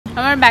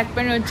আমার back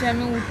pain হচ্ছে,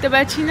 আমি উঠতে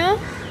পারছি না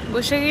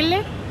বসে গেলে,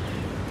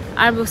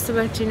 আর বুঝতে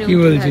পারছি না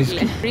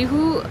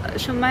রিহু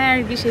সময় আর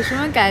কি। সেই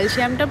সময়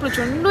ক্যালসিয়ামটা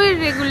প্রচণ্ডই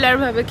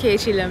রেগুলারভাবে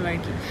খেয়েছিলাম আর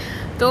কি,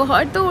 তো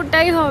হয়তো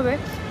ওটাই হবে।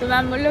 তো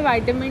ম্যাম বললো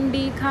ভাইটামিন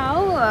ডি খাও,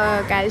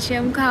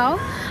 ক্যালসিয়াম খাও,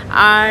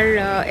 আর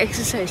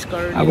এক্সারসাইজ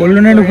করো। বললো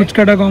না একটু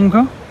ফুচকাটা কম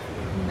খাও।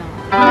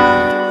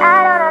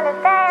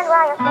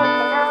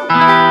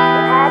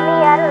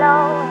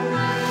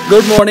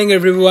 Good morning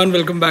everyone,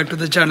 welcome back to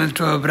the channel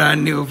to a brand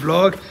new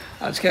blog.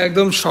 আজকে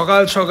একদম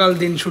সকাল সকাল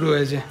দিন শুরু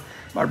হয়েছে,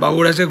 আর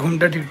বাবুর আজকে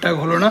ঘুমটা ঠিকঠাক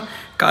হলো না,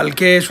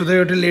 কালকে শুধু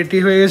একটু লেটই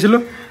হয়ে গেছিলো।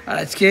 আর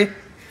আজকে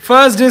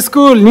first day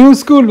school, new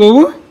school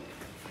বাবু,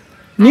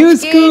 নিউ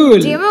স্কুল,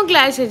 ডেমো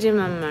ক্লাস আছে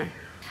মাম্মার।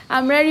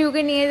 আমরা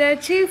রিউকে নিয়ে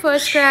যাচ্ছি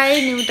ফার্স্ট ক্রাই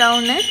নিউ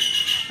টাউনে।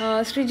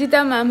 সৃজিতা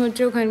ম্যাম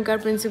হচ্ছে ওখানকার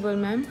প্রিন্সিপাল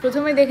ম্যাম।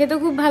 প্রথমে দেখে তো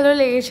খুব ভালো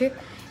লেগেছে,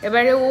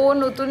 এবারে ও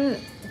নতুন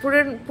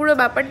পুরো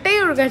ব্যাপারটাই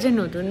ওর কাছে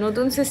নতুন,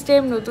 নতুন সিস্টেম,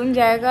 নতুন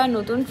জায়গা,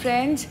 নতুন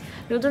ফ্রেন্ডস,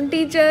 নতুন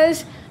টিচার্স,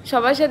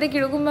 সবার সাথে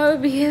কীরকমভাবে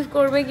বিহেভ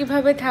করবে,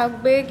 কিভাবে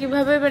থাকবে,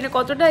 কিভাবে মানে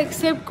কতটা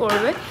অ্যাকসেপ্ট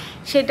করবে,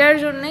 সেটার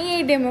জন্যই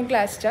এই ডেমো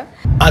ক্লাসটা।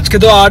 আজকে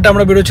তো 8,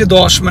 আমরা বেরোচ্ছি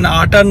 10, মানে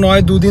 8 আর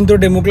 9 দুদিন তো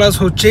ডেমো ক্লাস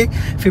হচ্ছেই।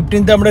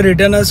 15th আমরা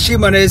রিটার্ন আসছি,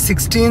 মানে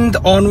 16th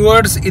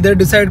অনওয়ার্ডস ইদার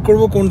ডিসাইড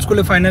করবো কোন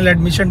স্কুলে ফাইনাল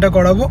অ্যাডমিশনটা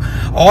করাবো,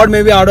 আর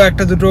মেবি আরও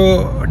একটা দুটো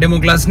ডেমো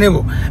ক্লাস নেব,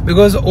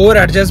 বিকজ ওর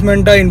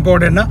অ্যাডজাস্টমেন্টটা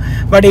ইম্পর্টেন্ট না।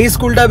 বাট এই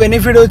স্কুলটা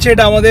বেনিফিট হচ্ছে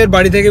এটা আমাদের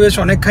বাড়ি থেকে বেশ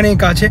অনেকখানি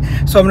কাছে,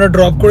 সো আমরা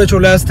ড্রপ করে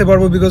চলে আসতে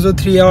পারবো, বিকজ ও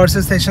 3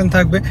 আওয়ার্সের সেশন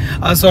থাকবে,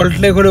 আর সল্ট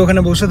লেক করে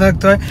ওখানে বসে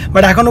থাকতে হয়।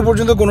 বাট এখনও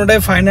পর্যন্ত কোনোটাই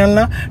ফাইনাল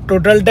না,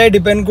 টোটালটাই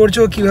ডিপেন্ড করছে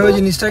ও কীভাবে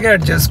জিনিসটাকে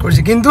অ্যাডজাস্ট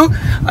করছে। কিন্তু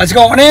আজকে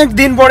অনেক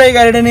দিন পরে এই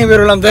গাড়িটা নিয়ে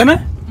বেরোলাম, তাই না?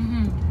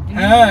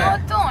 হ্যাঁ,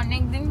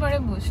 অনেকদিন পরে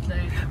বুঝলাম,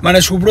 মানে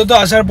সুব্রত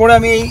আসার পরে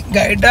আমি এই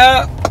গাড়িটা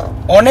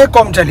অনেক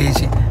কম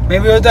চালিয়েছি,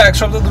 মেবি হয়তো 1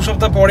 সপ্তাহ 2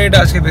 সপ্তাহ পরে এটা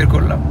আজকে বের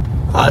করলাম।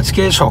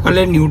 আজকে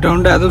সকালে নিউ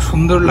টাউনটা এত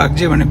সুন্দর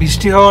লাগছে, মানে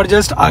বৃষ্টি হওয়ার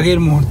জাস্ট আগের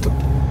মুহূর্ত।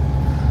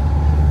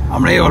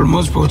 আমরা এই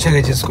অলমোস্ট পৌঁছে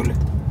গেছি স্কুলে।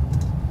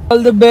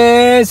 All the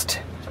best,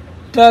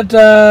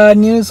 tata,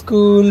 new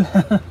school.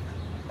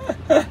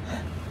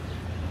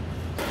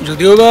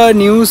 যদিও বা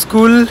new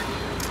school,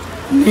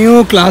 new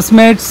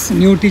classmates,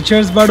 new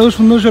teachers, বাটও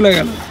সুন্দর চলে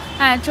গেল।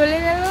 হ্যাঁ চলে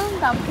গেল,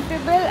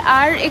 কমফোর্টেবল।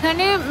 আর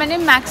এখানে মানে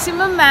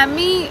maximum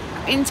ম্যামই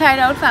inside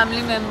out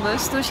family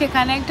members, তো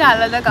সেখানে একটা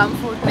আলাদা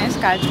কমফোর্টনেস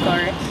কাজ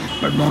করে।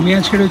 বাট মমি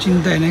আজকেরও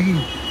চিন্তায় নাকি?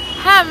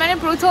 হ্যাঁ মানে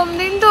প্রথম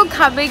দিন তো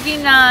খাবে কি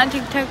না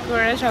ঠিকঠাক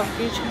করে সব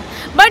কিছু,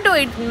 বাট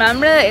ওই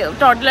আমরা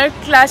টডলার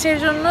ক্লাসের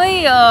জন্যই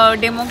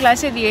ডেমো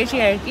ক্লাসে দিয়েছি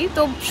আর কি,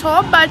 তো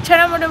সব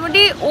বাচ্চারা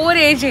মোটামুটি ওর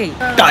এজেই।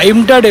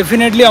 টাইমটা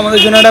ডেফিনেটলি আমাদের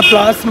জন্য একটা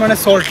প্লাস, মানে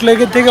সল্ট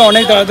লেকের থেকে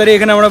অনেক তাড়াতাড়ি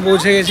এখানে আমরা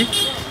পৌঁছে গেছি।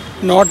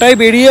 9টায়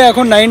বেরিয়ে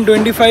এখন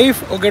 9:25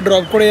 ওকে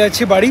ড্রপ করে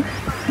যাচ্ছি বাড়ি।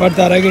 বাট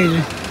তার আগে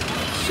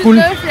ফুল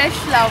ফ্রেশ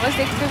ফ্লাওয়ার্স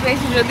দেখতে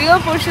পেয়েছি, যদিও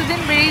পরশু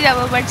দিন বেরিয়ে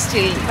যাবো, বাট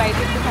স্টিল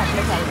বাড়িতে একটু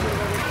থাকলে ভালো।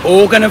 ও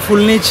ওখানে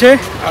ফুল নিচ্ছে,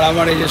 আর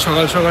আমার এই যে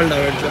সকাল সকাল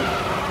ডাবের জল।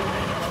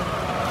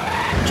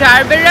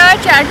 জারবেরা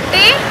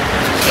 4টে,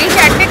 এই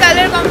 4টে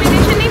কালার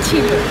কম্বিনেশনই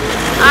ছিল,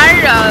 আর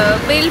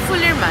বেল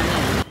ফুলের মানে।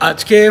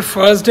 আজকে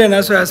ফার্স্ট ডে না,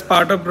 so as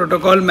part of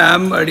protocol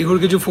ma'am রিহুর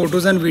কিছু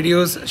ফটোজ অ্যান্ড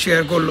ভিডিওস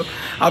শেয়ার করলো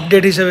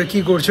আপডেট হিসাবে কী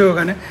করছে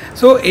ওখানে।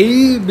 সো এই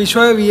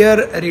বিষয়ে উই আর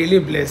রিয়েলি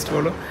ব্লেসড।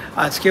 বলো,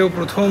 আজকেও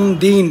প্রথম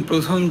দিন,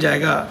 প্রথম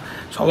জায়গা,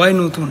 সবাই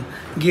নতুন,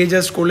 গিয়ে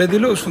জাস্ট কোলে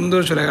দিল,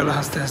 সুন্দর চলে গেল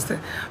হাসতে হাসতে।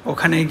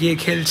 ওখানে গিয়ে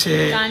খেলছে,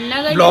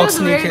 ব্লগস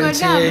নিয়ে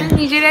খেলছে।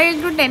 নিজেরাই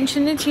একটু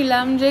টেনশনে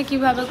ছিলাম যে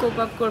কিভাবে কোপ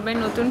আপ করবে,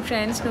 নতুন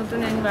ফ্রেন্ডস, নতুন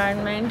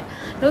এনভায়রনমেন্ট,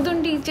 নতুন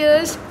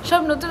টিচার্স,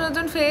 সব নতুন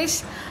নতুন ফেস।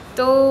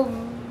 তো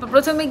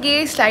প্রথমে গিয়ে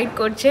স্লাইড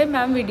করছে,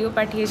 ম্যাম ভিডিও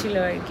পাঠিয়েছিল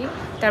আর কি।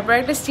 তারপর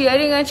একটা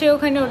স্টিয়ারিং আছে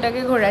ওখানে,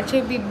 ওটাকে ঘোরাচ্ছে,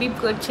 বিপ বিপ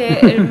করছে,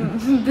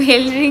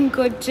 বেল রিং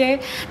করছে।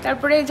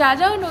 তারপরে যা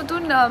যাও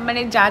নতুন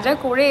মানে যা যা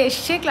করে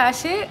এসছে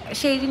ক্লাসে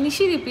সেই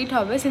জিনিসই রিপিট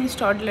হবে, সিন্স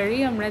টডলারই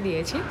আমরা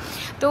দিয়েছি।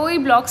 তো ওই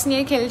ব্লগস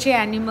নিয়ে খেলছে,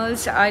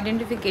 অ্যানিমালস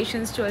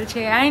আইডেন্টিফিকেশনস চলছে,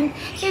 অ্যান্ড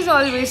ইজ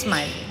অলওয়েজ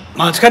স্মাইলিং।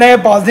 মাঝখানে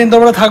 5 দিন তো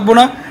আমরা থাকবো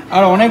না,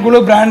 আর অনেকগুলো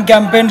ব্র্যান্ড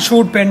ক্যাম্পেইন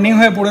শ্যুট পেন্ডিং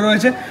হয়ে পড়ে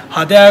রয়েছে।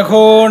 হাতে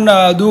এখন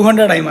 2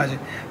 ঘন্টা টাইম আছে,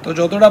 তো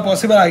যতটা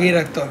পসিবল আগিয়ে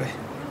রাখতে হবে।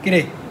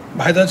 কিরে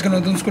ভাই, তো আজকে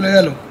নতুন স্কুলে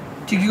গেল,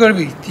 তুই কী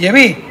করবি? তুই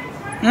যাবি?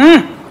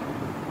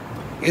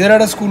 এদের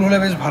একটা স্কুল হলে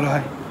বেশ ভালো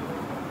হয়।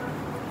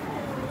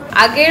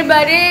 আগের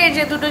বারে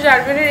যে 2টো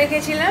জারবেরা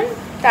রেখেছিলাম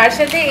তার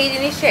সাথে এই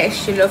জিনিসটা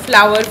এসেছিল,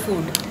 ফ্লাওয়ার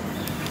ফুড।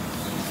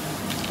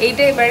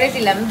 এইটা এবারে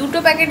দিলাম, 2টো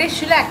প্যাকেট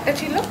এসেছিলো, একটা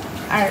ছিল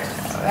আর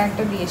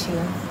একটা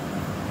দিয়েছিলাম।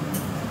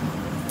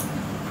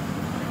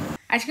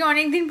 আজকে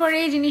অনেকদিন পরে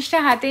এই জিনিসটা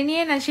হাতে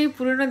নিয়ে না সেই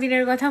পুরোনো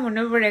দিনের কথা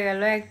মনে পড়ে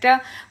গেল। একটা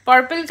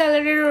পার্পল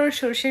কালারের ওর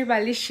সর্ষের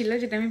বালিশ ছিল,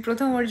 যেটা আমি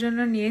প্রথম ওর জন্য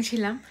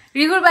নিয়েছিলাম।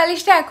 রিহুর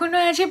বালিশটা এখনও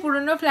আছে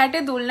পুরোনো ফ্ল্যাটে,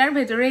 দোলনার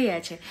ভেতরেই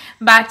আছে।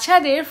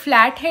 বাচ্চাদের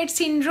ফ্ল্যাট হেড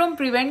সিনড্রোম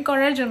প্রিভেন্ট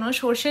করার জন্য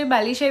সর্ষের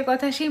বালিশের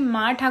কথা সেই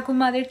মা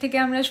ঠাকুমাদের থেকে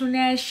আমরা শুনে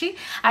আসছি,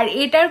 আর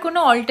এটার কোনো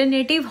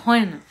অল্টারনেটিভ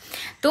হয় না।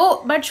 তো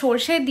বাট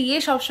সর্ষে দিয়ে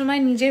সবসময়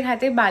নিজের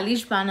হাতে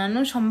বালিশ বানানো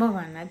সম্ভব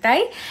হয় না, তাই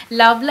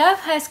LuvLap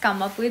has come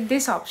up with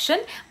this option,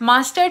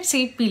 mustard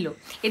seed pillow.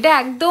 এটা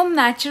একদম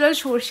ন্যাচারাল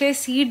সর্ষে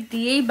সিড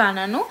দিয়েই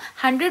বানানো,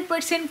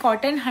 100%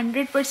 কটন,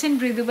 100%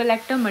 ব্রিদেবল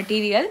একটা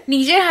ম্যাটেরিয়াল।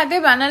 নিজের হাতে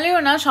বানালেও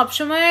না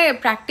সবসময়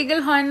প্র্যাকটিক্যাল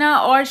হয় না,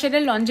 আর সেটা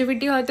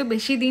লঞ্জিভিটি হয়তো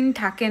বেশি দিন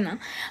থাকে না,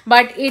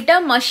 বাট এটা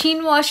মেশিন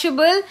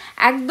ওয়াশেবল,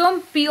 একদম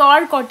পিওর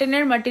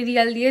কটনের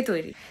ম্যাটেরিয়াল দিয়ে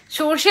তৈরি।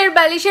 সর্ষের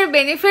বালিশের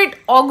বেনিফিট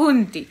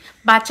অগুন্তি।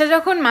 বাচ্চা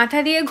যখন মাথা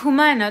দিয়ে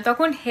ঘুমায় না,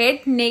 তখন হেড,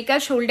 নেক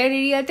আর শোল্ডার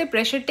এরিয়াতে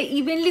প্রেশারটা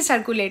ইভেনলি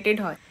সার্কুলেটেড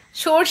হয়।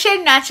 সর্ষের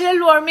natural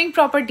warming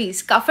properties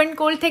calf and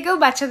cold থেকেও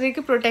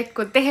বাচ্চাদেরকে প্রোটেক্ট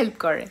করতে হেল্প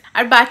করে।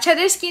 আর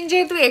বাচ্চাদের স্কিন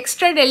যেহেতু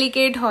এক্সট্রা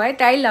ডেলিকেট হয়,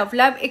 তাই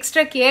LuvLap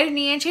এক্সট্রা কেয়ার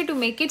নিয়েছে to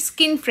make it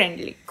skin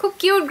friendly. খুব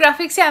কিউট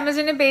গ্রাফিক্সে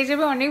অ্যামাজনে পেয়ে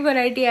যাবে, অনেক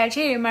ভ্যারাইটি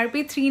আছে। MRP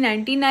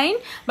 399,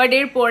 বাট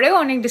এর পরেও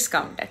অনেক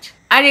ডিসকাউন্ট আছে।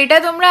 আর এটা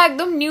তোমরা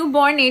একদম নিউ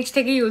বর্ন এজ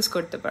থেকে ইউজ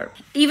করতে পারো।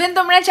 ইভেন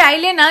তোমরা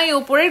চাইলে না এই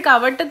ওপরের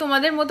কাভারটা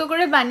তোমাদের মতো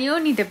করে বানিয়েও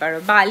নিতে পারো।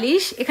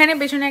 বালিশ, এখানে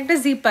পেছনে একটা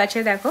জিপ আছে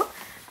দেখো,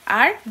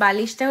 আর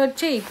বালিশটা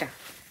হচ্ছে এইটা,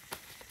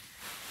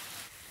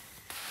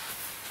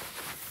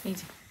 এই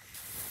যে।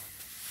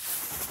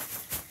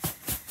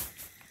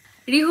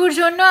 রিহুর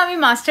জন্য আমি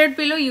মাস্টার্ড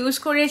পিলো ইউজ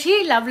করেছি,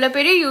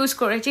 LuvLapেরই ইউজ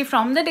করেছি।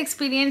 ফ্রম দ্যাট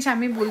এক্সপিরিয়েন্স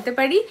আমি বলতে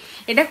পারি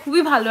এটা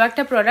খুবই ভালো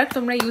একটা প্রোডাক্ট,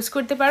 তোমরা ইউজ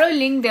করতে পারো।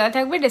 লিঙ্ক দেওয়া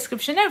থাকবে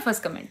ডেসক্রিপশনে আর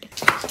ফার্স্ট কমেন্টে।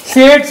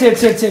 Set set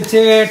set set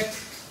set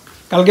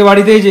কালকে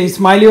বাড়িতে এই যে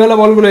স্মাইলিওয়ালা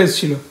বলগুলো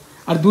এসেছিল,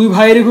 আর দুই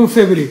ভাইয়েরই খুব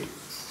ফেভারিট।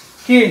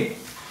 কি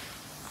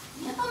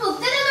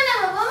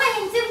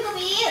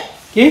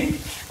কি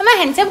আমার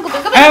handsome গুপে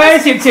গুপে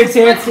set set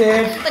set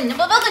set কন্যা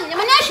বাবা কন্যা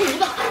মানে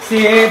শুনবা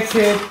set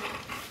set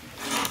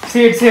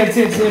set set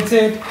set set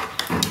set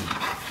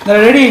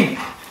ready?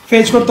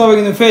 Fetch করতে হবে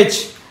কিন্তু, fetch.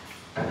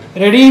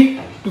 Ready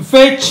to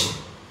face?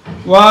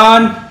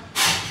 1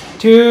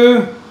 2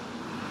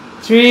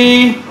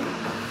 3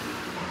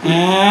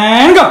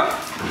 and go.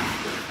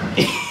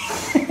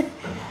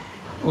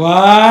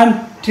 1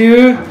 2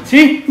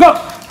 3 go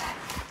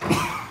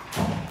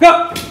go.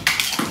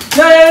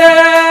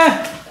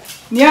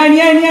 নিয়ে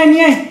নিয়ে নিয়ে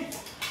নিয়ে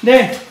দে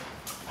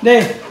দে,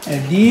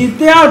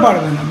 দিতে আর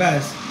পারবে না,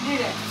 ব্যাস।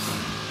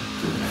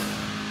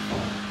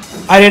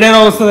 আর এটার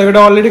অবস্থা দেখ,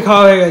 এটা অলরেডি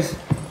খাওয়া হয়ে গেছে।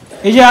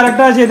 এই যে আর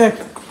একটা আছে, দেখ,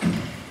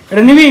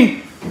 এটা নিবি?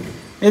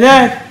 এ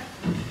দেখ,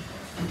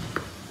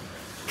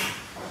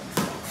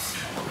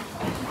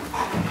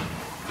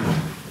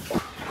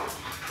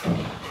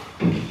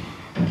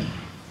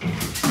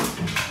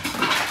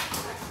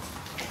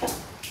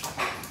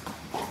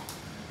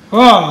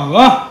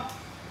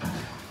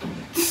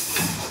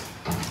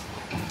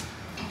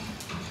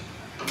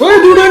 ওই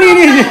দুটো নিয়ে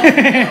নিয়েছে।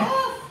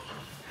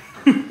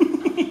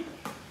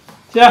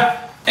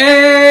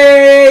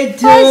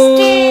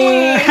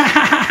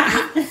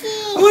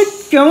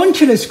 কেমন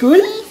ছিল স্কুল?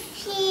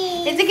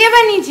 এটা কে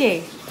বানিয়েছে?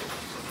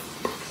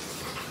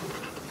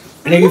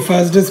 এটা কি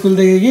ফার্স্ট ডে স্কুল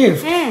থেকে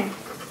গিফট?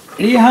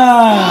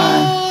 রিহান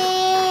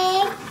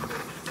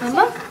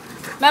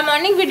ম্যাম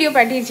অনেক ভিডিও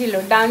পাঠিয়েছিল,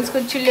 ডান্স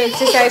করছিল,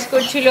 এক্সারসাইজ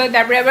করছিল,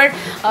 তারপরে আবার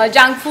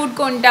জাঙ্ক ফুড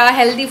কোনটা,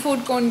 হেলদি ফুড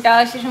কোনটা,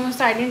 সে সমস্ত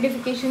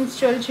আইডেন্টিফিকেশনস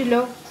চলছিল।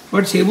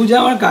 বাট সে বুঝে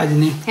আমার কাজ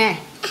নেই। হ্যাঁ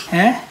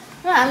হ্যাঁ,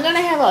 I'm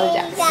gonna have all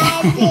that.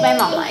 My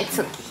mama, it's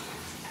okay.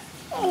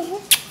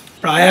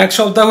 প্রায় এক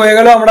সপ্তাহ হয়ে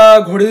গেল আমরা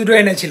ঘড়ি দুটো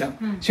এনেছিলাম,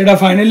 সেটা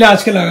ফাইনালি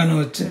আজকে লাগানো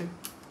হচ্ছে।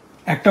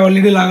 একটা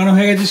অলরেডি লাগানো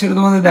হয়ে গেছে, সেটা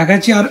তোমাদের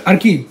দেখাচ্ছি। আর আর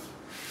কি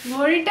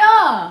ঘড়িটা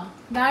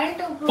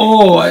দাঁড়াটা, ও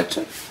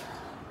আচ্ছা,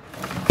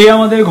 এই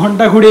আমাদের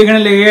ঘন্টা ঘড়ি এখানে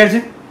লেগে গেছে।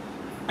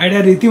 এটা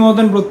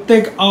রীতিমতন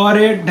প্রত্যেক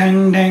আওয়ারে ঢ্যাং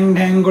ঢ্যাং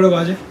ঢ্যাং করে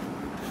বাজে।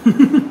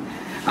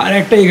 আর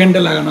একটা এখানটা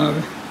লাগানো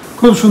হবে,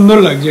 খুব সুন্দর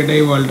লাগছে এটা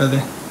এই ওয়ালটাতে।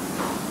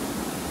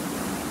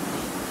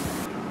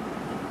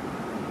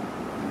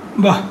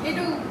 বাহ,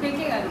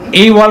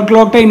 এই ওয়াল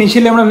ক্লকটা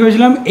ইনিশিয়ালি আমরা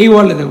ভেবেছিলাম এই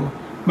ওয়ালে দেবো,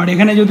 বাট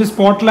এখানে যেহেতু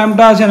স্পট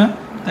ল্যাম্পটা আছে না,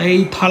 তাই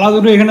এই থালা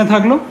দুটো এখানে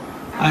থাকলো,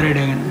 আর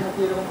এটা এখানে।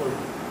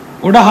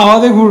 ওটা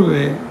হাওয়াতে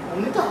ঘুরবে।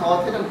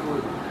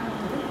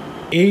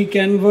 এই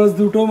ক্যানভাস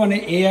দুটো, মানে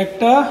এই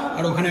একটা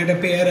আর ওখানে একটা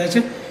পেয়ার আছে,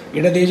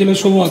 এটা দিয়েছিল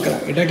সোমাকরা,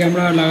 এটাকে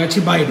আমরা লাগাচ্ছি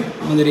বাইরে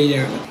আমাদের এই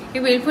জায়গাটা।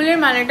 এই বেলফুলের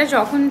মালাটা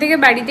যখন থেকে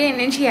বাড়িতে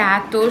এনেছি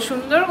এত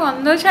সুন্দর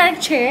গন্ধ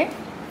ছাড়ছে।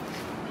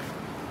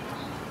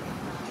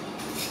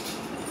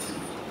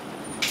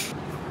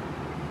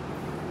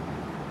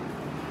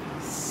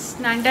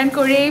 স্নান টান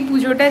করে এই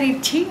পুজোটা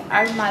দিচ্ছি,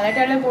 আর মালা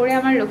টালা পরে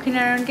আমার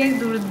লক্ষ্মীনারায়ণকে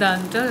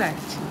দুর্দান্ত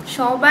লাগছে।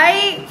 সবাই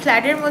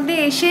ফ্ল্যাটের মধ্যে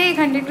এসে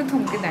এখানটা একটু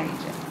থমকে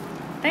দাঁড়িয়েছে,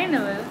 তাই না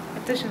বলো?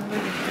 এত সুন্দর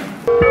দেখতে।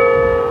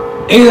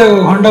 এই দেখো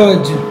ঘন্টা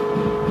বাজছে।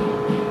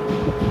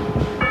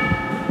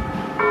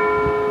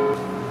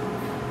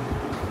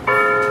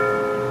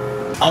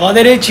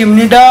 আমাদের এই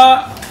চিমনিটা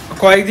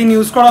কয়েকদিন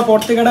ইউজ করার পর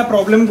থেকে একটা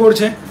প্রবলেম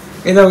করছে।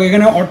 এই দেখো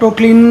এখানে অটো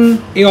ক্লিন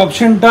এই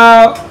অপশনটা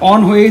অন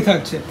হয়েই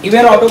থাকছে,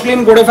 এবার অটো ক্লিন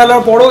করে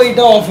ফেলার পরও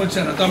এটা অফ হচ্ছে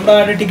না। তো আমরা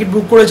একটা টিকিট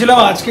বুক করেছিলাম,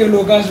 আজকে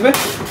লোক আসবে।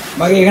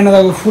 বাকি এখানে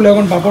দেখো ফুল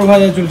এখন পাঁপড়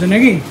ভাজা চলছে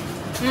নাকি,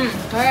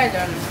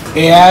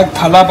 এই এক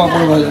থালা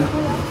পাঁপড় ভাজা।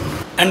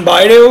 অ্যান্ড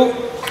বাইরেও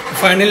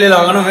ফাইনালি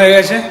লাগানো হয়ে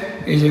গেছে।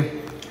 এই যে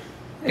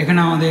এখানে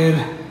আমাদের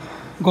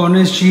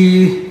গণেশজি,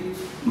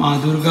 মা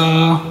দুর্গা,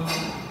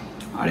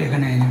 আর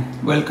এখানে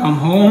ওয়েলকাম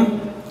হোম,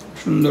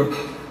 সুন্দর।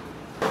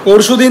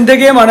 পরশু দিন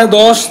থেকে মানে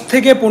 10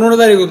 থেকে 15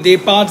 তারিখ অবধি এই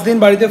 5 দিন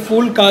বাড়িতে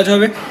ফুল কাজ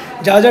হবে।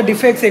 যা যা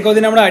ডিফেক্টস এই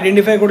কদিন আমরা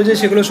আইডেন্টিফাই করেছি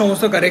সেগুলো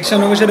সমস্ত কারেকশন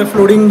হবে, সেটা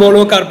ফ্লোরিং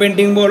বলো,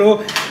 কার্পেন্টিং বলো,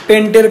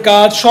 পেন্টের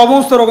কাজ,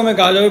 সমস্ত রকমের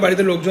কাজ হবে,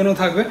 বাড়িতে লোকজনও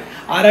থাকবে।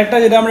 আর একটা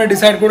যেটা আমরা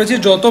ডিসাইড করেছি,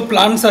 যত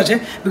প্লান্টস আছে,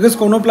 বিকজ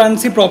কোনো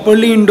প্লান্টসই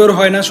প্রপারলি ইনডোর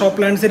হয় না, সব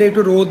প্লান্টসের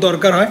একটু রোদ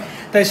দরকার হয়,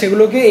 তাই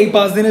সেগুলোকে এই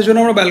 5 দিনের জন্য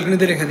আমরা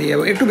ব্যালকনিতে রেখে দিয়ে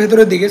যাবো, একটু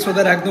ভেতরের দিকে, সো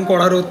দ্যাট একদম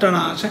কড়া রোদটা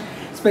না আসে।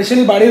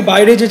 স্পেশালি বাড়ির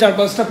বাইরে যে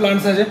 4-5টা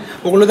প্লান্টস আছে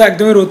ওগুলোতে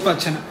একদমই রোদ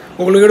পাচ্ছে না,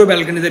 ওগুলোকে একটু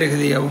ব্যালকনিতে রেখে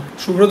দিয়ে যাবো।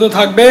 সুব্রত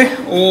থাকবে,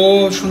 ও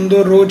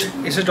সুন্দর রোজ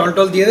এসে জল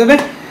টল দিয়ে দেবে।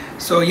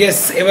 সো ইয়েস,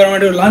 এবার আমরা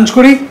একটু লাঞ্চ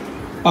করি।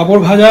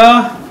 পাঁপড় ভাজা,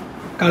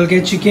 কালকে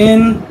চিকেন,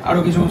 আরও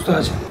কিছু সমস্ত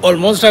আছে।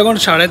 অলমোস্ট এখন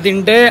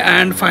 3:30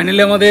 অ্যান্ড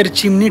ফাইনালি আমাদের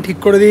চিমনি ঠিক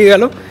করে দিয়ে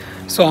গেল।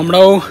 সো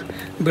আমরাও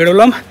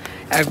বেরোলাম,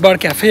 একবার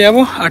ক্যাফে যাব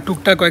আর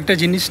টুকটাক কয়েকটা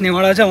জিনিস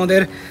নেওয়ার আছে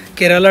আমাদের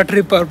কেরালা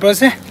ট্রিপ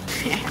পারপাসে।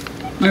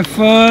 My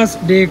first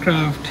day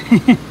craft.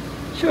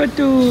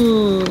 Chhotu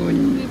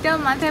এটা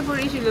মাথায়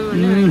পড়েছিল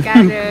মনে হয়,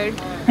 ক্যারেট,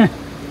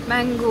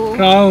 ম্যাঙ্গো,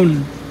 ক্রাউন।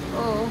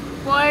 ও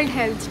ওয়ার্ল্ড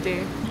হেলথ ডে।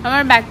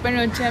 আমার ব্যাক পেন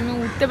হচ্ছে, আমি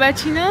উঠতে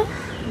পারছি না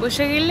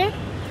বসে গেলে,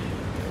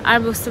 আর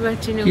বসতে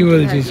পারছি না কি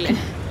বলছিস?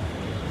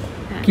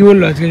 কি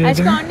বললো আজকে?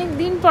 অনেক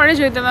দিন পরে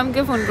জয়িতা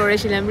ম্যামকে ফোন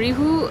করেছিলাম,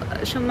 রিহু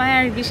সময়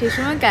আর কি, সেই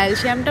সময়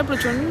ক্যালসিয়ামটা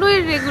প্রচণ্ডই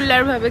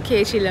রেগুলার ভাবে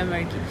খেয়েছিলাম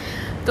আর কি,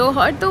 তো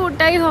হয়তো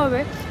ওটাই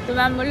হবে। তো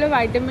ম্যাম বললো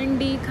ভিটামিন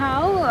ডি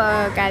খাও,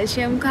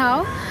 ক্যালসিয়াম খাও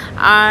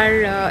আর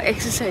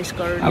এক্সারসাইজ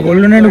করো।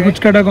 বললো না একটু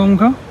ফুচকাটা কম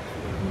খাও?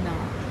 না,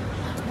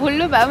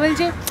 বললো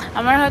বলছে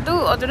আমার হয়তো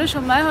অতটা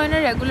সময় হয় না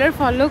রেগুলার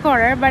ফলো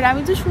করার, বাট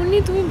আমি তো শুনি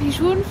তুমি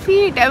ভীষণ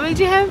ফিট। আমি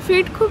বলছি হ্যাঁ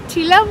ফিট খুব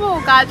ছিলামও,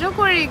 কাজও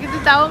করি, কিন্তু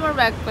তাও আমার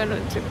ব্যাক পেন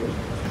হচ্ছে খুব।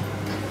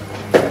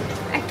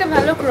 একটা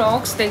ভালো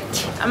ক্রক্স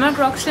দেখছি, আমার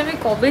ক্রক্সটা আমি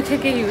কবে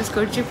থেকে ইউজ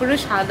করছি, পুরো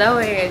সাদা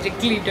হয়ে গেছে,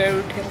 গ্লিটার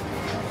উঠে।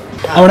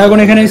 আমরা এখন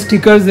এখানে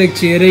স্টিকার্স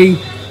দেখছি এর এই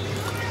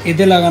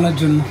এতে লাগানোর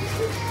জন্য।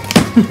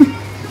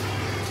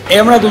 এই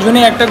আমরা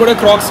দুজনেই একটা করে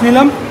ক্রক্স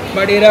নিলাম,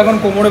 বাট এর এখন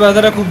কোমরে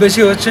ব্যথাটা খুব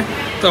বেশি হচ্ছে,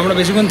 তো আমরা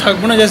বেশিক্ষণ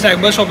থাকবো না, জাস্ট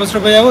একবার শপে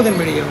শপে যাবো, দেন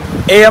বেরিয়ে যাবো।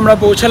 এই আমরা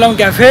পৌঁছালাম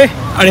ক্যাফে,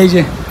 আর এই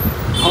যে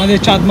আমাদের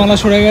চাঁদমালা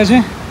সরে গেছে।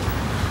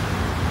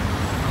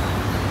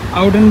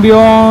 Out and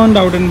beyond,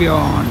 out and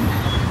beyond.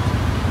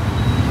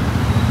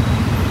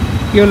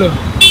 কি হলো?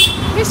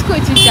 মিস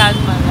করছি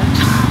চাঁদমালা।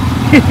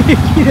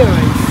 কি রে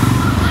ভাই?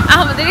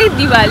 আমাদের এই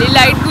দিওয়ালি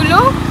লাইটগুলো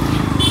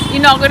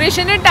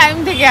ইনগরেশনের টাইম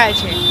থেকে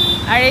আছে,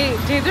 আর এই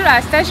যেহেতু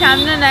রাস্তার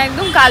সামনে না,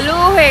 একদম কালো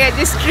হয়ে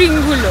গেছে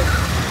স্ট্রিংগুলো,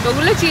 তো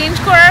ওগুলো চেঞ্জ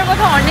করার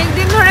কথা অনেক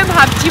দিন ধরে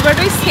ভাবছি, বাট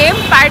ওই সেম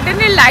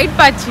প্যাটার্নের লাইট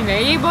পাচ্ছি না।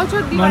 এই বছর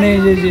মানে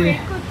এই যে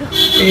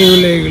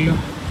এইগুলো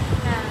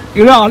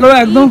এগুলো আলো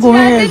একদম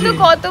কমে গেছে, তো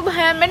কত,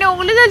 হ্যাঁ মানে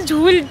ওগুলো তো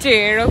ঝুলছে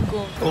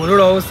এরকম,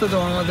 ওগুলোর অবস্থা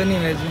তোমার মতনই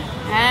হয়েছে।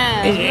 হ্যাঁ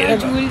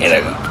ঝুলছে।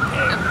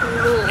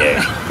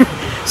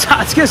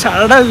 আজকে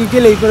সারাটা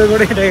বিকেল এই করে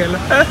করে হেঁটে গেল।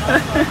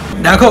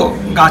 দেখো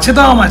গাছে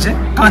তো আম আছে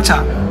কাঁচা,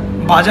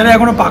 বাজারে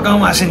এখনো পাকা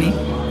আম আসেনি,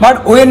 বাট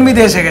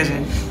ওএনবিতে এসে গেছে।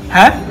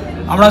 হ্যাঁ,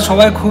 আমরা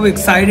সবাই খুব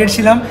এক্সাইটেড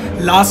ছিলাম।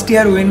 Last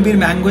year ওএনবির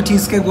mango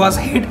cheese cake was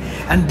hit,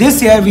 and this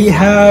year we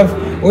have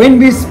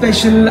ওএনবি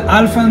special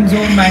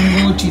Alphonso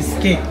mango cheese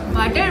cake.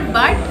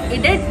 But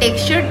এটার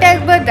টেক্সচারটা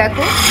একবার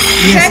দেখো,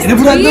 এটা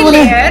পুরো একদম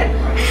মানে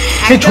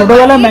সেই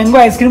ছোটবেলায় ম্যাঙ্গো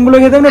আইসক্রিম গুলো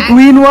খেতাম না, 2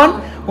 in 1,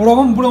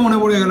 ওরকম পুরো মনে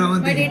পড়ে গেল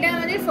আমাদের। বাট এটা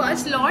আমাদের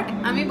ফার্স্ট লট,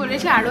 আমি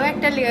বলেছি আরো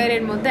একটা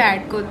লেয়ারের মধ্যে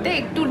অ্যাড করতে,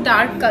 একটু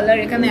ডার্ক কালার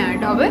এখানে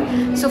অ্যাড হবে,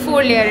 সো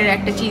 4 লেয়ারের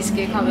একটা চিজ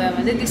কেক হবে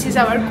আমাদের। This is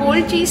our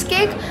cold cheese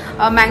cake,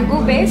 mango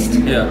based,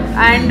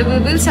 and we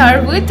will serve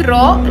with র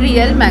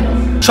রিয়েল ম্যাঙ্গো।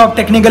 সব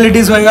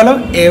টেকনিক্যালিটিস হয়ে গেল,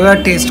 এবার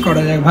টেস্ট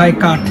করা যাক। ভাই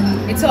কাট,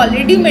 ইটস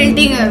অলরেডি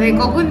মেল্টিং হবে,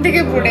 কখন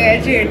থেকে পড়ে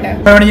আছে এটা।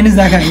 একটা জিনিস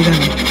দেখা, এটা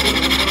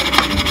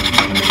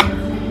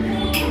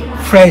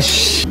ফ্রেশ।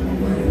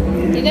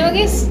 এটা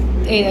আমাকে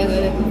এই দেখো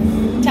দেখো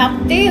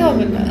চাপতেই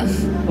হবে না।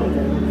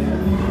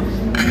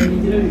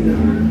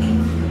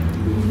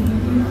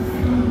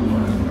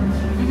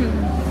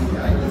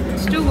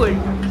 It's too good.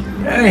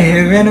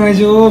 হেভেন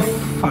হয়েছে, ও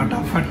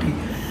ফাটাফাটি।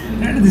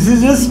 This is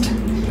just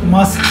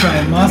must try,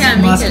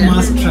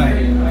 must try.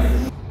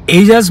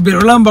 এই জাস্ট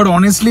বেরোলাম, বাট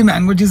অনেস্টলি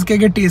ম্যাঙ্গো চিজ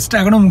কেকের টেস্টটা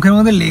এখনো মুখের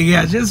মধ্যে লেগে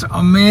আছে,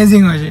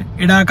 অ্যামেজিং হয়েছে।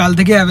 এটা কাল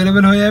থেকে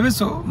অ্যাভেলেবেল হয়ে যাবে,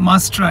 সো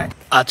মাস্ট ট্রাই।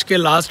 আজকে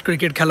লাস্ট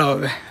ক্রিকেট খেলা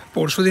হবে,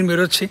 পরশু দিন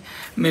বেরোচ্ছি,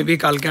 মেবি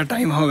কালকে আর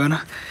টাইম হবে না।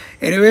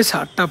 এনিওয়ে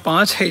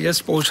 7:05 এই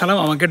জাস্ট পৌঁছালাম,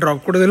 আমাকে ড্রপ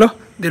করে দিল,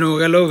 দেন ও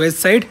গেল ওয়েস্ট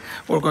সাইড,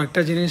 ওর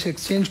কয়েকটা জিনিস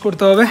এক্সচেঞ্জ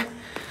করতে হবে,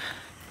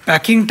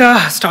 প্যাকিংটা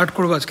স্টার্ট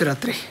করবো আজকে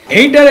রাত্রে।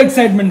 এইটার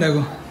এক্সাইটমেন্ট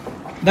দেখো,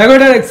 দেখো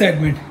এটার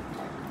এক্সাইটমেন্ট।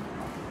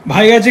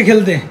 ভাই গেছে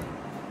খেলতে,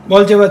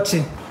 বল চেপাচ্ছে,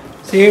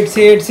 সেট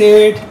সেট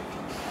সেট।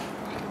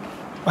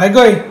 ভাই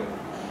কই?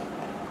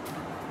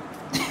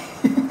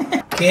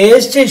 কে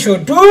এসছে?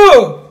 ছোটু,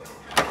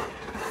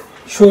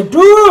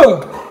 ছোটু,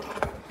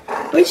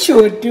 ওই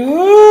ছোটু,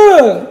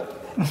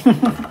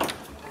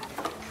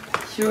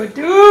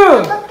 ছোটু।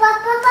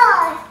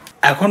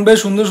 এখন বেশ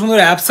সুন্দর সুন্দর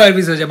অ্যাপ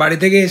সার্ভিস আছে, বাড়ি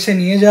থেকে এসে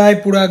নিয়ে যায়,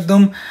 পুরো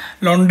একদম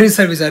লন্ড্রি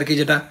সার্ভিস আর কি,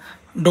 যেটা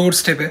ডোর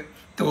স্টেপে।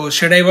 তো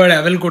সেটা এবার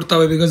অ্যাভেল করতে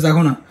হবে, বিকজ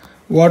দেখো না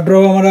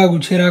ওয়ার্ড্রোব আমরা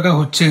গুছিয়ে রাখা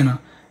হচ্ছে না,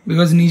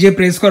 বিকজ নিজে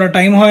প্রেস করার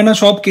টাইম হয় না,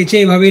 সব কেচে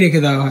এইভাবেই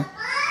রেখে দেওয়া হয়।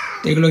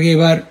 তো এগুলোকে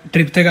এবার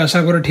ট্রিপ থেকে আশা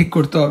করে ঠিক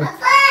করতে হবে।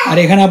 আর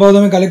এখানে আপাতত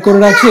আমি কালেক্ট করে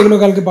রাখছি, এগুলো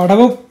কালকে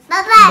পাঠাবো।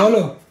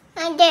 বলো।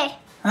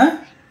 হ্যাঁ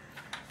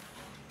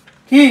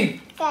কি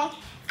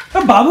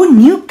বাবু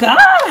নিউ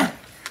কার,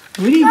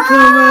 ওরে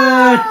বাবা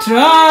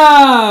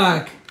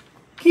ট্রাক,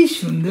 কি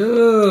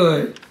সুন্দর।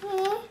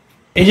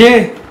 এই যে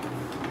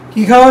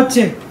কি খাওয়া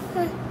হচ্ছে,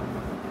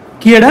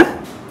 কি এটা?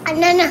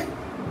 বানানা।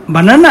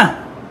 বানানা?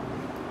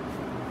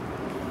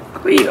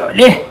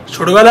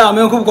 ছোটবেলা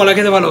আমিও খুব কলা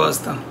খেতে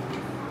ভালোবাসতাম,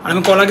 আর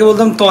আমি কলাকে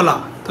বলতাম তলা,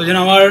 তো জন্য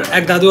আমার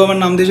এক দাদু আমার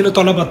নাম দিয়েছিল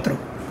তলাপাত্র।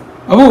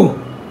 বাবু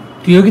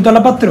তুইও কি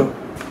তলাপাত্র?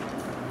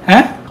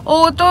 হ্যাঁ। ও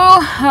তো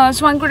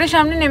সোয়ানকোটের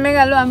সামনে নেমে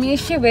গেল, আমি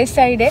এসেছি ওয়েস্ট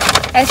সাইডে।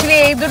 অ্যাকচুয়ালি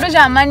এই দুটো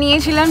জামা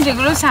নিয়েছিলাম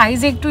যেগুলো সাইজ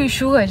একটু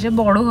ইস্যু হয়েছে,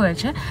 বড়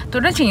হয়েছে, তো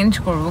ওটা চেঞ্জ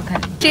করবো।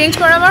 খালি চেঞ্জ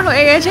করা আমার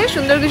হয়ে গেছে,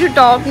 সুন্দর কিছু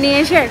টপ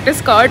নিয়েছি, একটা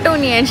স্কার্টও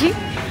নিয়েছি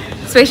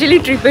স্পেশালি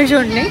ট্রিপের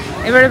জন্যে।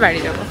 এবারে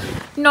বাড়ি যাবো।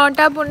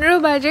 9:15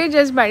 বাজে,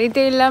 জাস্ট বাড়িতে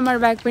এলাম, আর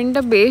ব্যাক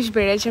পেনটা বেশ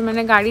বেড়েছে,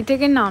 মানে গাড়ি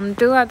থেকে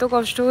নামতেও এত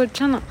কষ্ট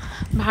হচ্ছে না,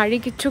 ভারী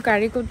কিচ্ছু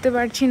ক্যারি করতে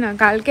পারছি না।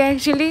 কালকে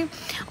অ্যাকচুয়ালি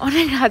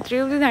অনেক রাত্রে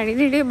অবধি দাঁড়িয়ে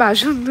দাঁড়িয়ে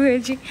বাসন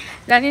ধুয়েছি,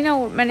 জানি না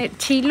মানে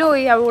ছিল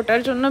ওই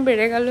ওটার জন্য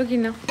বেড়ে গেল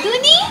কিনা।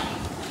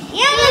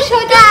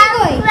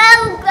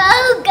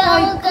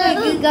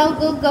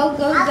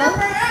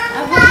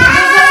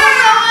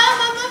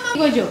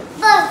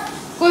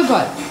 কই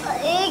বল,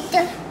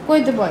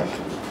 কই তো বল,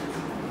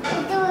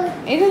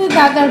 এটা তো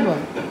দাদার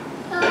বল।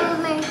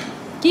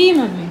 কি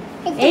মামি?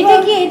 এইটা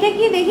কি, এটা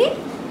কি দেখি,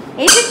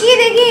 এইটা কি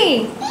দেখি,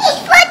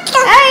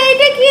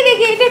 এইটা কি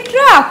দেখি, এটা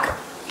ট্রাক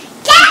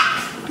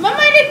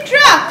মামা, এটা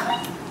ট্রাক,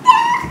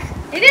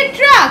 এটা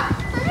ট্রাক,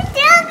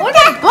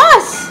 ওটা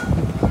বাস,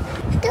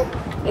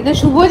 এটা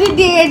শুভজিৎ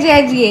দিয়ে গেছে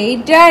আজকে।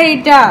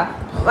 এটা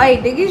বাবা,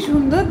 এটা কি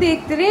সুন্দর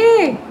দেখতে রে।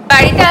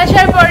 বাড়িতে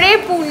আসার পরে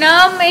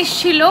পুনাম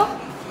এসছিল,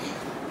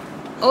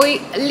 ওই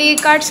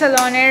লেক আর্ট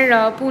সালনের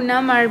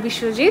পুনাম আর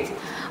বিশ্বজিৎ,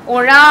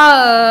 ওরা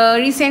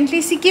রিসেন্টলি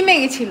সিকিমে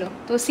গেছিলো,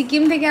 তো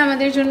সিকিম থেকে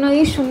আমাদের জন্য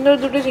এই সুন্দর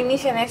দুটো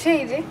জিনিস এনেছে।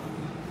 এই যে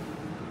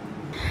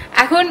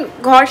এখন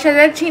ঘর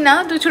সাজাচ্ছি না,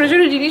 তো ছোটো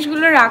ছোটো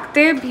জিনিসগুলো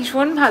রাখতে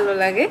ভীষণ ভালো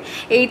লাগে।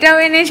 এইটাও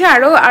এনেছে,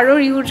 আরও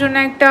রিহুর জন্য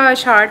একটা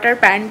শার্ট আর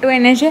প্যান্টও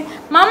এনেছে।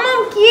 মাম্মা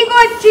কি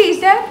করছিস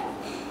স্যার?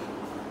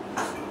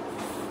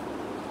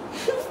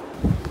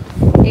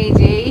 এই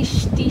যে এই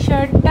টি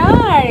শার্টটা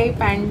আর এই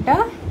প্যান্টটা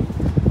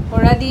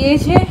ওরা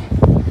দিয়েছে,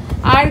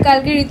 আর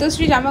কালকে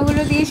ঋতুশ্রী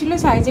জামাগুলো দিয়েছিল,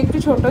 সাইজ একটু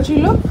ছোট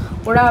ছিল,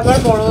 ওরা আবার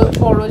বড়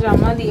বড়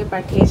জামা দিয়ে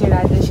পাঠিয়েছে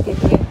রাজেশকে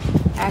দিয়ে।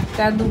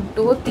 একটা,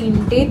 দুটো,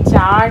 তিনটে,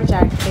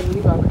 চারটে,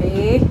 বুড়ি বাপরে।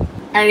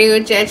 আর এই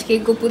হচ্ছে আজকে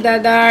গপু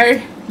দাদার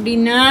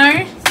ডিনার,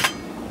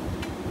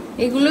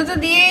 এগুলো তো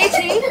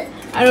দিয়েছি।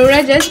 আর ওরা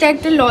জাস্ট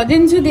একটা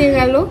লজেন্সও দিয়ে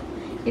গেল,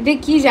 এটা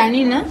কি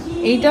জানি না,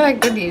 এইটাও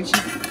একটা দিয়েছে।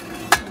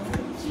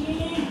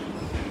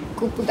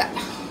 গপু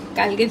দাদা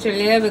কালকে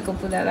চলে যাবে,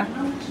 গপু দাদা।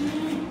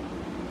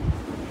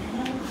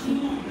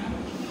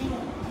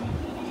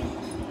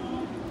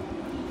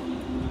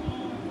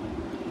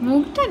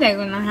 মুখটা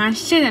দেখো না,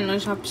 হাসছে যেন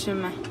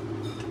সবসময়।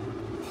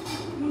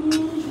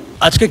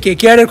 আজকে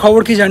কেকেআর এর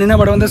খবর কি জানি না,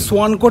 বাট আমাদের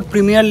সোয়ানকোট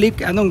প্রিমিয়ার লিগ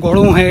একদম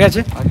গরম হয়ে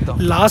গেছে।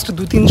 লাস্ট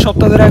 2-3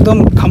 সপ্তাহ ধরে একদম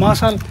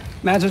ঘামাসাল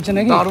ম্যাচ হচ্ছে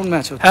নাকি? দারুণ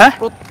ম্যাচ হচ্ছে, হ্যাঁ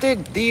প্রত্যেক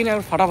দিন আর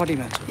ফাটাফাটি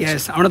ম্যাচ।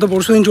 ইয়েস, আমরা তো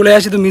পরশুদিন চলে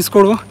আসি, তো মিস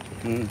করবো।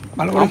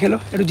 ভালো করে খেলো,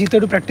 একটু জিতে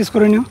একটু প্র্যাকটিস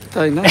করে নিও,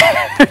 তাই না?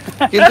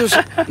 কিন্তু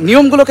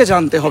নিয়মগুলোকে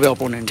জানতে হবে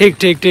অপোনেন্ট। ঠিক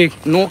ঠিক ঠিক,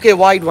 নো কে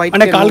ওয়াইড,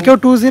 মানে কালকেও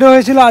 2-0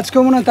 হয়েছিল,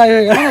 আজকেও মনে হয় তাই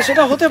হয়ে গেল।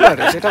 সেটা হতে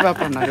পারে, সেটা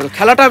ব্যাপার না,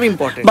 খেলাটা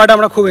ইম্পর্টেন্ট। বাট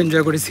আমরা খুব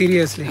এনজয় করি,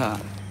 সিরিয়াসলি। হ্যাঁ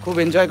খুব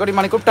এনজয় করি,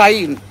 মানে খুব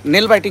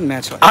নেল বাইটিং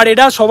ম্যাচ হয়। আর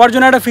এটা সবার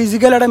জন্য একটা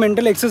ফিজিক্যাল একটা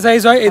মেন্টাল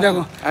এক্সারসাইজ হয়। এই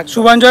দেখো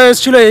শুভাঞ্জয়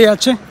এসেছিল, এই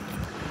আছে।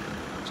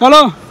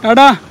 চলো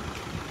টাটা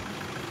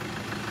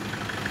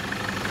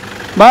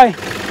বাই।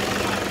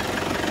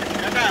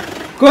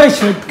 কই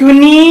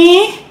শটকুনি,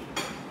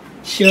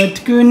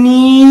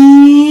 শটকুনি,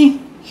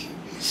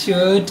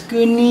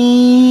 শটকুনি।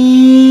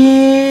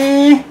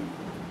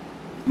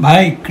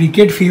 ভাই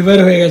ক্রিকেট ফিভার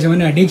হয়ে গেছে,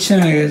 মানে অ্যাডিকশন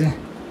হয়ে গেছে।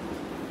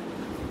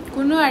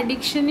 কোনো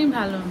অ্যাডিকশনই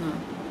ভালো না।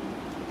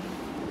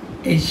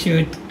 এই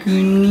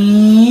শটকুনি,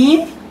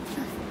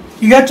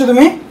 কি খাচ্ছ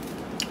তুমি?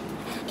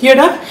 কি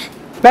এটা?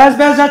 ব্যাস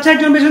ব্যাস, যাচ্ছে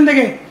একজন পেছন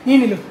থেকে, নিয়ে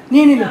নিল,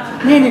 নিয়ে নিল,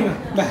 নিয়ে নিল,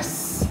 ব্যাস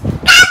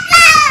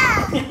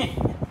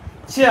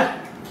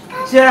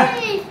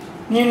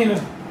নিয়ে নিল।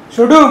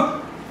 ছোটু,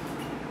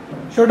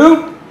 ছোটু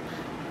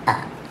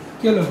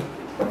কি হলো?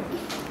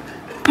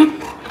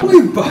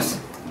 বাস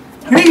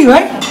কি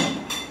ভাই,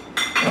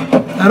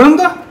 দারুন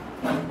তো।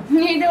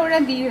 এটা ওরা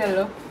দিয়ে গেল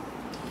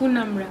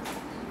পুনামরা।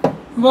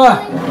 বাহ,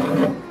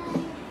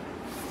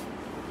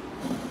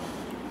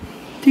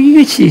 তুই কি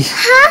গেছিস?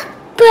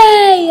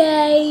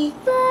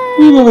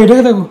 বাবা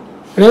এটাকে দেখো,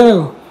 এটাকে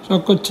দেখো,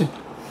 শখ করছে,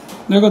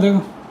 দেখো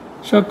দেখো,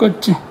 শখ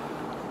করছে।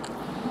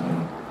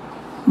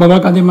 বাবা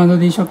কাঁধে মাথা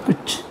দিয়ে শখ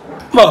করছে।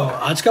 বাবা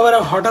আজকে আবার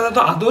হঠাৎ এত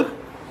আদর,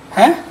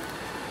 হ্যাঁ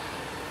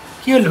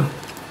কি হলো,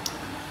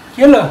 কি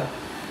হলো,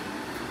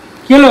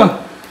 কি হলো?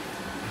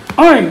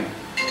 ওই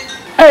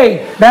এই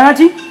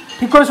ব্যাঙাচি,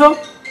 ঠিক করেছো,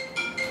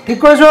 ঠিক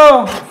করেছো,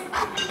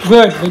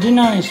 good, very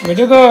nice,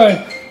 very good.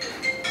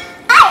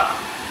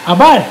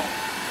 আবার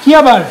কি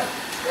আবার?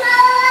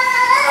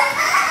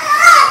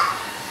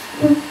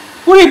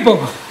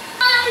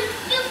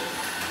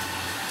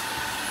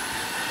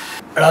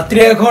 রাত্রি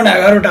এখন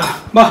 11টা।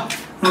 বাহ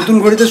নতুন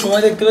ঘড়িতে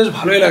সময় দেখতে বেশ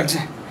ভালোই লাগছে,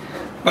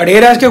 বাট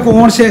এর আজকে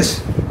কোমর শেষ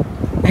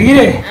নাকি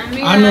রে,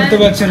 আর নড়তে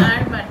পারছে না।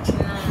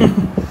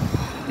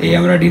 এই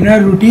আমরা ডিনার,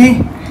 রুটি,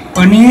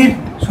 পনির,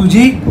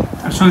 সুজি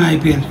আর সঙ্গে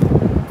IPL।